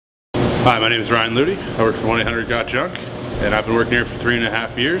Hi, my name is Ryan Leuty. I work for 1-800-GOT-JUNK, and I've been working here for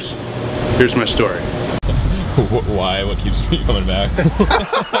 3.5 years. Here's my story. Why? What keeps me coming back?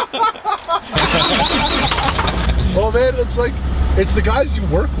 Well, man, it's the guys you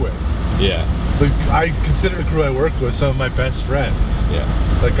work with. Yeah. Like, I consider the crew I work with some of my best friends.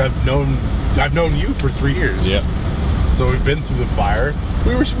 Yeah. Like, I've known you for 3 years. Yeah. So we've been through the fire.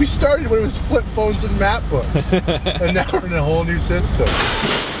 We started when it was flip phones and map books, and now we're in a whole new system.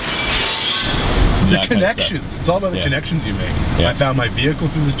 The connections. It's all about the connections you make. Yeah. I found my vehicle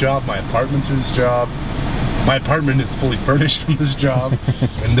through this job, my apartment through this job. My apartment is fully furnished from this job,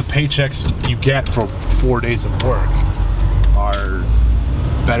 and the paychecks you get for 4 days of work are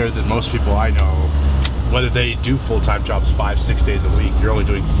better than most people I know. Whether they do full-time jobs 5-6 days a week, you're only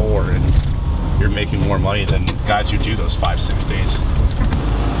doing 4, and you're making more money than guys who do those 5-6 days.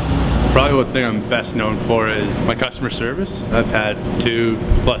 Probably one thing I'm best known for is my customer service. I've had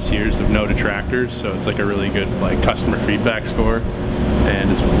 2+ years of no detractors, so it's like a really good customer feedback score,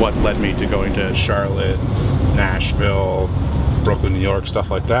 and it's what led me to going to Charlotte, Nashville, Brooklyn, New York, stuff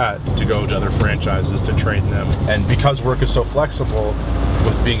like that, to go to other franchises to train them. And because work is so flexible,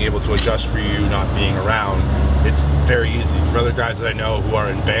 with being able to adjust for you not being around, it's very easy. For other guys that I know who are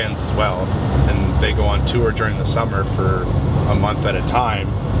in bands as well, and they go on tour during the summer for a month at a time,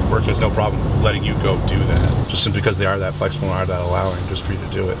 work has no problem letting you go do that, just simply because they are that flexible and are that allowing just for you to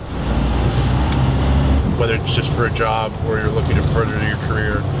do it. Whether it's just for a job, or you're looking to further your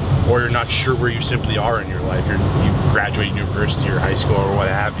career, or you're not sure where you simply are in your life. You graduate university or high school or what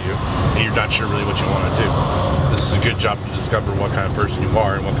have you, and you're not sure really what you want to do. This is a good job to discover what kind of person you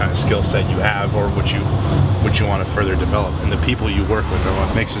are and what kind of skill set you have, or what you want to further develop. And the people you work with are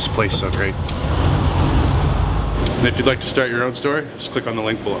what makes this place so great. And if you'd like to start your own story, just click on the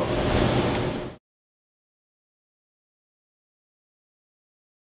link below.